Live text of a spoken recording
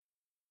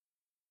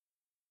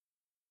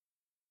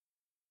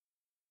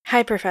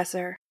Hi,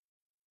 Professor.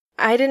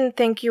 I didn't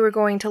think you were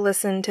going to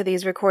listen to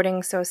these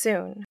recordings so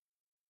soon.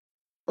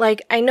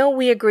 I know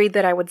we agreed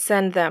that I would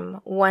send them,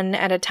 one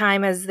at a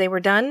time as they were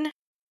done,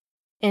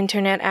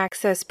 internet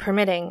access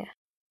permitting.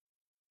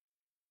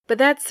 But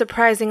that's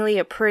surprisingly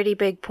a pretty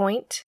big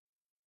point.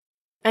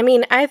 I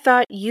mean, I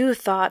thought you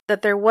thought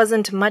that there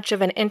wasn't much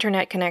of an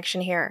internet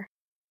connection here.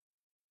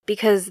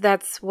 Because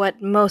that's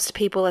what most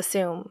people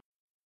assume.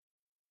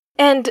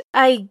 And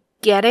I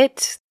get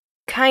it,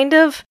 kind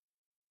of.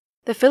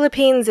 The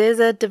Philippines is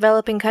a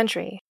developing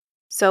country,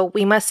 so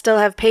we must still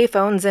have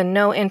payphones and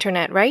no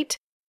internet, right?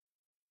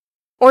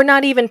 Or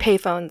not even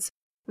payphones.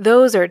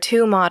 Those are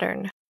too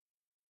modern.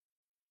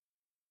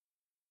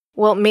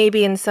 Well,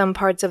 maybe in some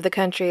parts of the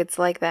country it's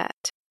like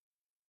that.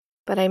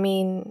 But I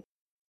mean,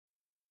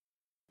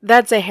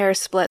 that's a hair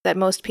split that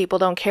most people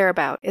don't care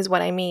about, is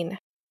what I mean.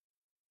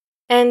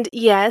 And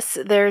yes,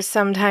 there's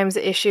sometimes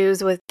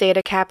issues with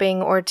data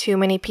capping or too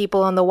many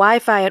people on the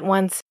Wi-Fi at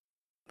once,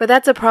 but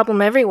that's a problem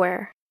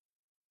everywhere.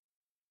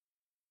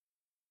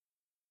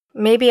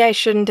 Maybe I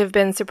shouldn't have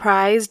been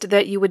surprised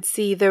that you would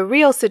see the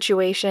real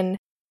situation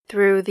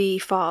through the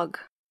fog.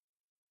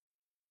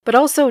 But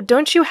also,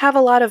 don't you have a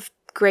lot of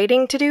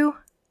grading to do?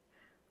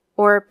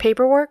 Or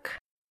paperwork?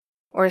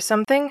 Or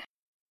something?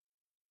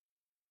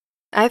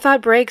 I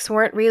thought breaks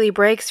weren't really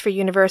breaks for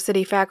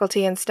university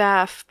faculty and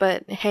staff,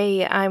 but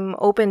hey, I'm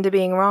open to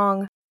being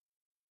wrong.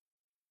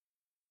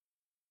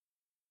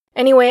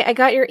 Anyway, I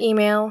got your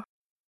email,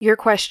 your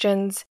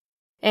questions,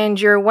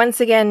 and your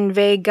once again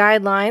vague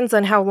guidelines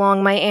on how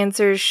long my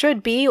answers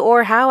should be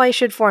or how I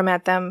should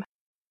format them.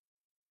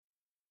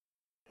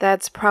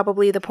 That's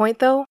probably the point,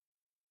 though.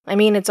 I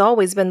mean, it's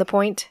always been the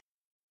point.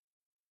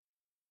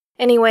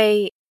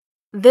 Anyway,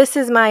 this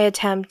is my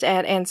attempt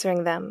at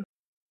answering them.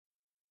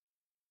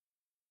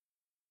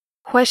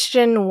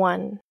 Question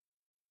 1.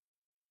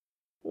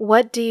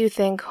 What do you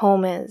think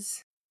home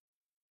is?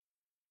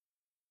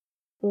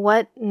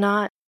 What,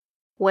 not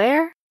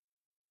where?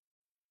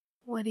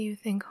 What do you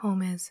think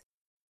home is?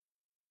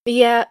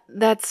 Yeah,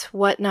 that's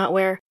what, not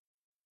where.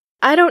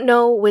 I don't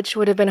know which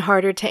would have been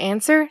harder to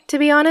answer, to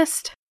be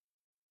honest.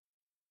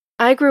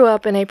 I grew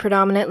up in a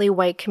predominantly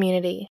white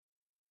community.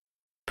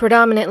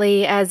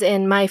 Predominantly as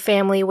in my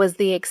family was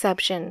the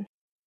exception.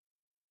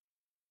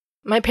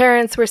 My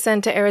parents were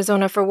sent to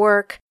Arizona for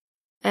work,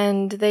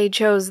 and they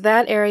chose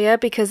that area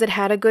because it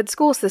had a good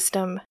school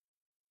system.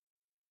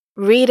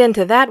 Read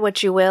into that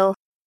what you will,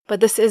 but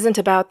this isn't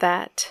about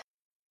that.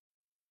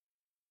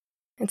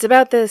 It's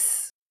about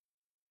this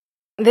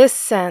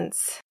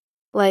sense,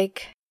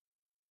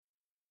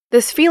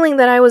 this feeling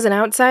that I was an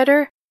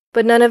outsider,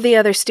 but none of the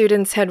other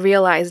students had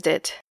realized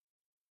it.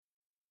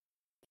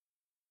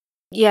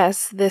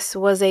 Yes, this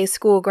was a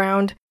school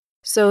ground,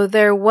 so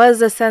there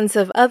was a sense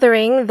of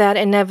othering that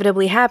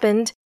inevitably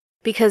happened,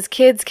 because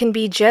kids can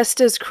be just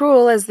as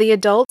cruel as the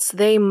adults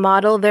they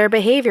model their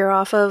behavior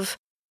off of.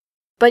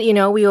 But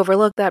we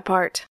overlook that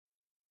part.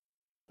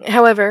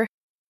 However,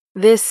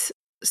 this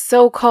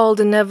so-called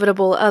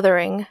inevitable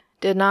othering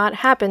did not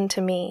happen to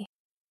me.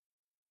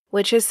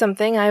 Which is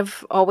something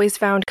I've always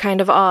found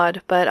kind of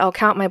odd, but I'll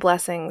count my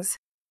blessings.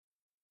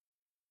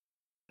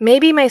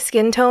 Maybe my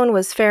skin tone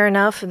was fair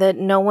enough that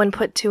no one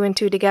put 2 and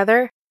 2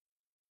 together,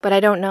 but I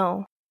don't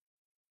know.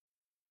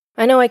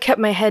 I know I kept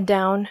my head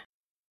down,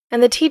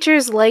 and the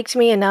teachers liked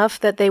me enough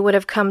that they would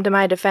have come to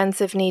my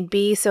defense if need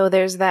be, so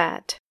there's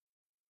that.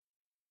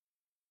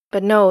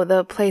 But no,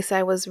 the place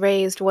I was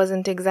raised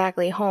wasn't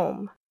exactly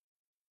home.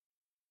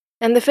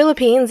 And the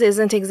Philippines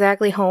isn't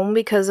exactly home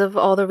because of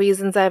all the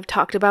reasons I've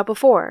talked about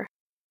before.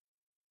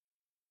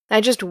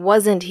 I just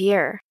wasn't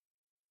here.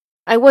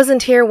 I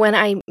wasn't here when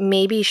I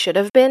maybe should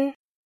have been.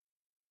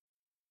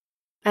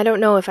 I don't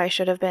know if I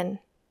should have been.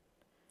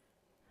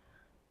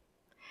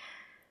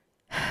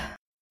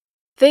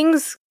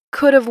 Things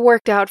could have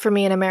worked out for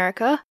me in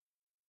America.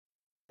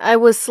 I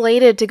was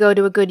slated to go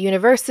to a good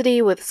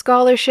university with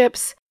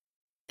scholarships,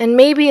 and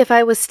maybe if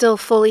I was still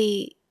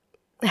fully,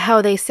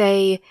 how they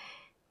say,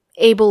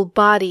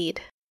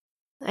 able-bodied,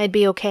 I'd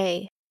be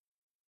okay.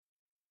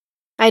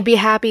 I'd be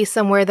happy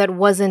somewhere that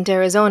wasn't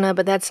Arizona,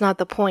 but that's not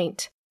the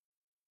point.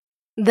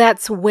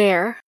 That's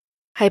where,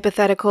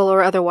 hypothetical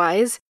or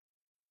otherwise.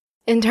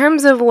 In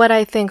terms of what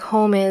I think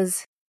home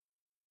is,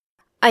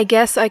 I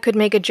guess I could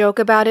make a joke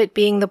about it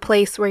being the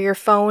place where your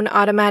phone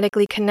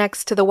automatically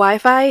connects to the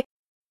Wi-Fi,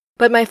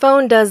 but my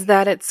phone does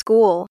that at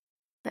school,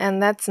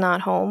 and that's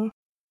not home.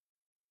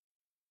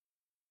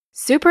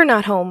 Super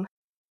not home,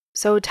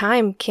 so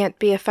time can't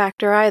be a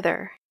factor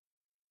either.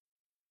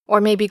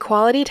 Or maybe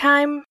quality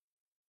time?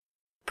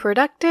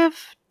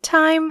 Productive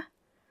time?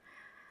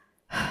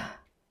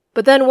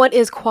 But then what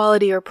is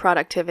quality or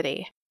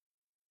productivity?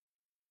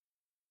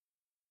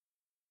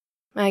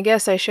 I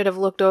guess I should have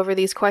looked over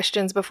these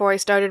questions before I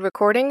started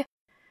recording.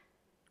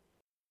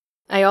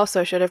 I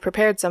also should have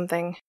prepared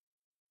something.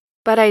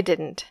 But I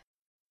didn't.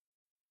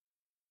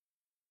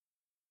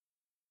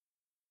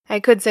 I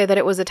could say that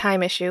it was a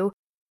time issue,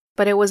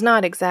 but it was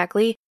not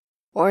exactly,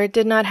 or it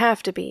did not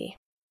have to be.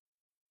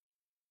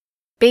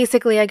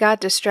 Basically, I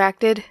got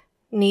distracted,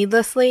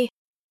 needlessly.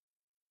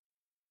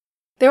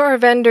 There are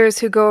vendors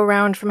who go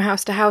around from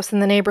house to house in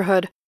the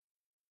neighborhood.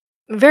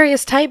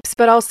 Various types,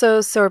 but also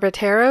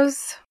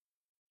sorbeteros.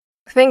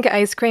 Think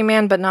ice cream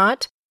man, but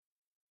not.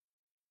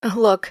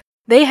 Look,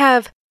 they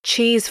have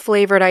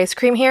cheese-flavored ice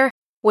cream here,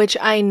 which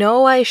I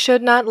know I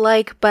should not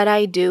like, but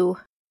I do.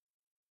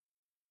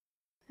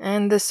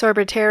 And the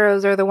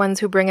sorbeteros are the ones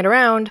who bring it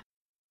around,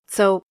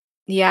 so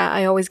yeah,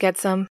 I always get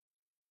some.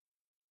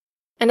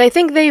 And I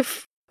think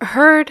they've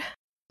heard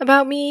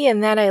about me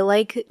and that I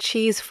like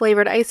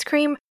cheese-flavored ice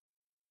cream,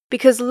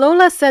 because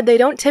Lola said they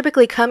don't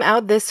typically come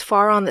out this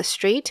far on the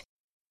street.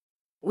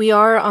 We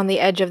are on the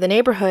edge of the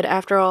neighborhood,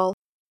 after all,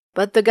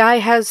 but the guy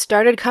has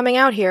started coming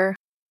out here.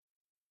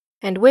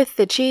 And with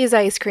the cheese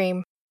ice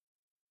cream.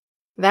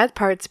 That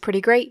part's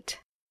pretty great.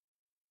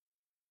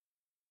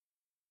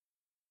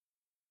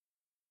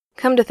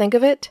 Come to think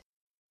of it,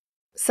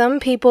 some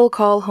people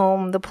call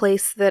home the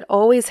place that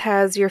always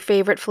has your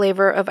favorite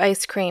flavor of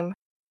ice cream,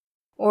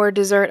 or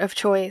dessert of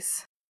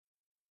choice.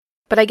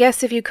 But I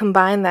guess if you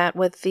combine that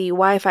with the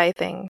Wi-Fi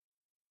thing,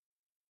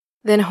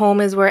 then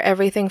home is where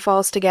everything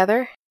falls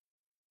together.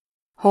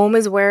 Home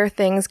is where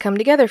things come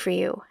together for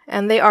you,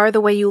 and they are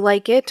the way you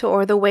like it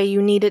or the way you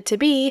need it to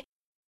be,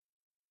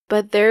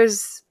 but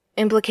there's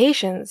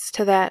implications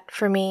to that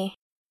for me.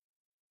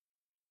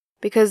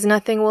 Because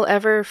nothing will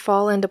ever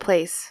fall into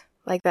place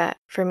like that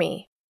for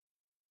me.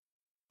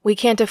 We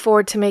can't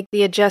afford to make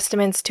the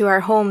adjustments to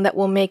our home that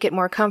will make it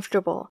more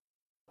comfortable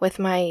with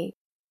my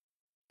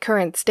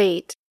current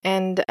state,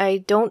 and I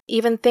don't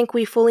even think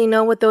we fully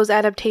know what those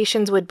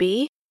adaptations would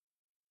be.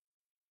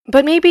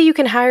 But maybe you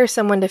can hire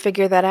someone to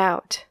figure that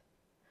out.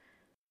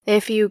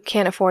 If you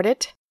can't afford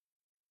it,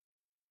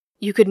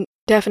 you could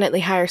definitely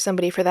hire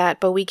somebody for that,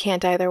 but we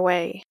can't either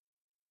way.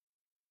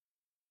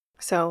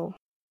 So,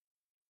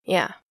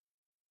 yeah.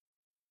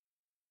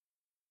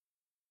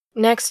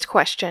 Next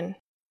question.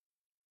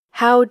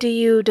 How do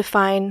you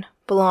define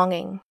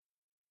belonging?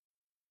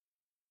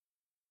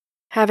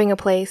 Having a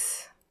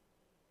place,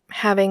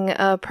 having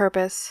a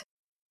purpose,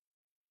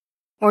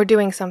 or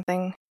doing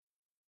something,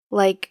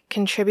 like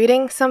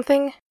contributing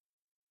something,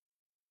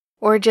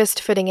 or just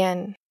fitting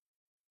in.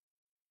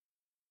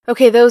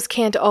 Okay, those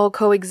can't all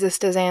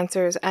coexist as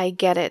answers, I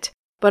get it,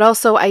 but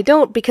also I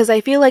don't because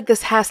I feel like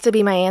this has to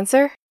be my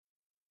answer.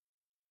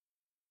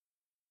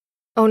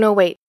 Oh no,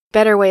 wait,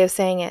 better way of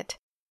saying it.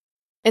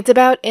 It's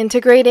about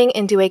integrating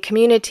into a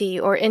community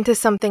or into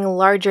something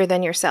larger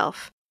than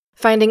yourself,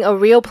 finding a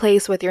real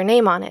place with your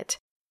name on it.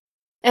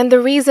 And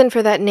the reason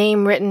for that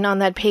name written on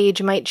that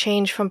page might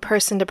change from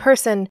person to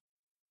person,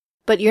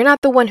 but you're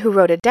not the one who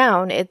wrote it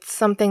down, it's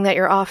something that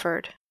you're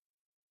offered.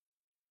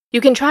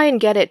 You can try and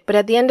get it, but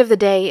at the end of the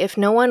day, if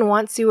no one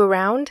wants you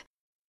around,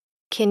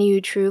 can you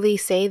truly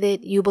say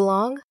that you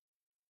belong?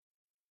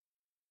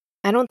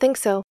 I don't think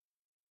so.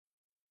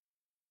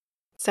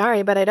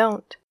 Sorry, but I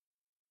don't.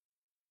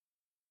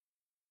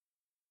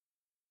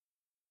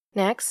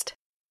 Next.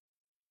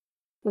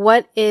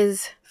 What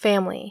is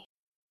family?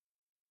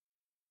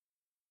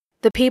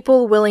 The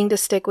people willing to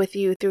stick with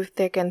you through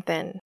thick and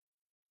thin.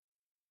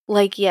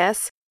 Like,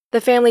 yes, the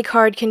family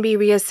card can be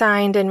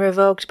reassigned and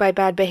revoked by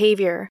bad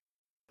behavior,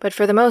 but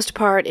for the most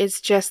part,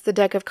 it's just the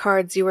deck of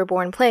cards you were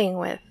born playing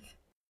with.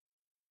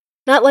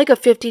 Not like a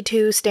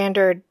 52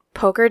 standard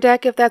poker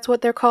deck, if that's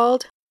what they're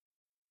called.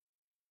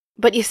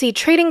 But you see,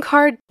 trading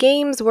card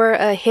games were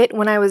a hit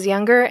when I was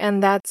younger,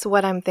 and that's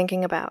what I'm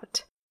thinking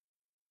about.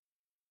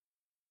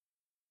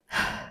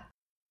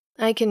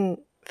 I can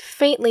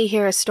faintly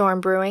hear a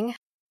storm brewing.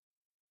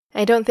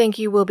 I don't think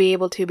you will be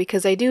able to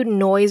because I do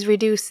noise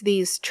reduce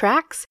these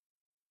tracks.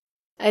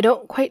 I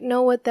don't quite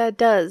know what that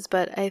does,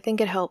 but I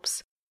think it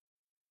helps.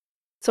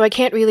 So I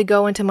can't really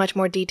go into much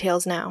more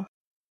details now,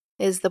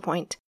 is the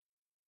point.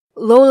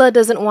 Lola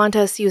doesn't want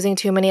us using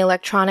too many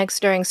electronics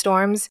during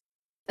storms,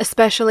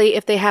 especially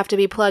if they have to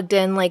be plugged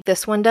in like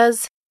this one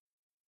does.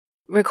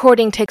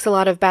 Recording takes a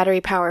lot of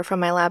battery power from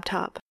my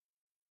laptop.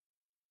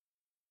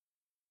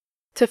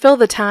 To fill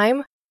the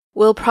time,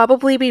 we'll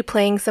probably be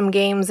playing some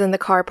games in the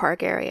car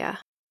park area.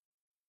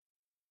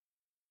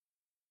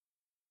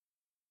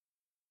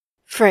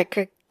 Frick,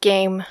 a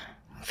game.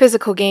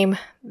 Physical game.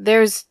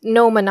 There's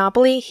no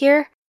Monopoly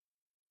here.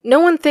 No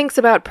one thinks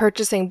about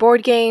purchasing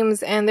board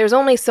games, and there's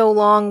only so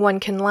long one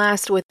can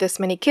last with this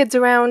many kids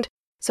around,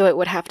 so it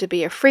would have to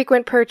be a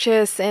frequent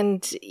purchase,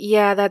 and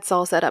yeah, that's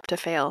all set up to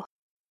fail.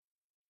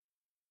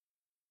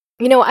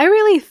 You know, I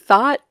really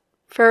thought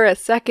for a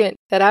second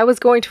that I was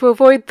going to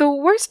avoid the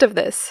worst of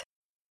this.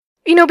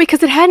 You know,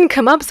 because it hadn't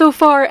come up so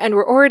far, and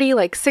we're already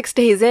like 6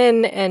 days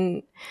in,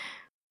 and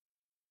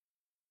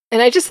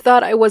I just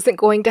thought I wasn't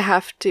going to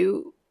have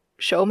to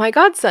show my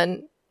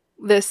godson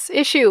this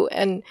issue,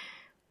 and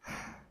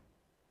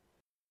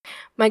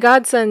my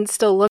godson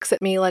still looks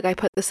at me like I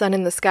put the sun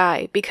in the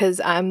sky, because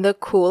I'm the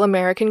cool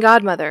American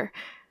godmother.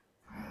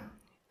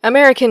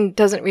 American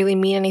doesn't really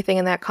mean anything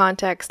in that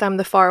context. I'm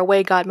the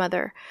faraway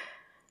godmother.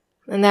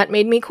 And that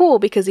made me cool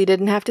because he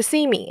didn't have to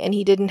see me, and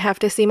he didn't have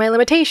to see my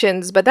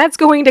limitations, but that's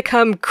going to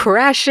come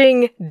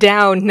crashing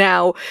down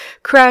now.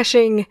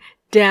 Crashing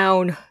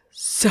down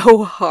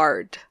so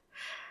hard.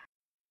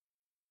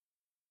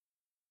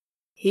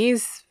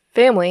 He's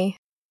family.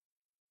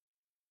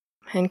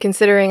 And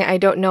considering I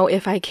don't know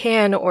if I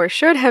can or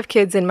should have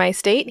kids in my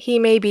state, he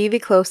may be the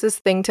closest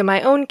thing to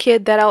my own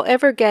kid that I'll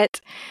ever get,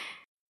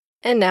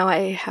 and now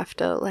I have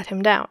to let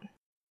him down.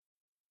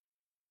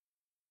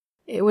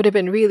 It would have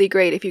been really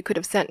great if you could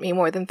have sent me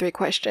more than 3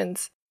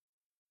 questions.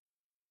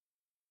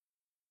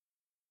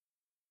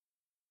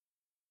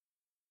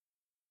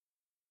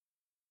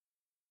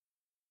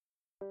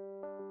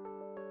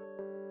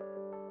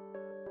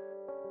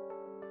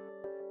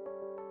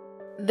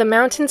 The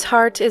Mountain's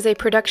Heart is a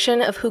production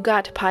of Who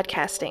Got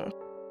Podcasting,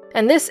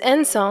 and this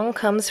end song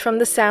comes from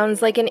the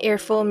Sounds Like an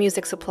Earful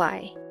music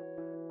supply.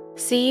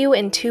 See you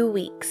in 2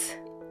 weeks.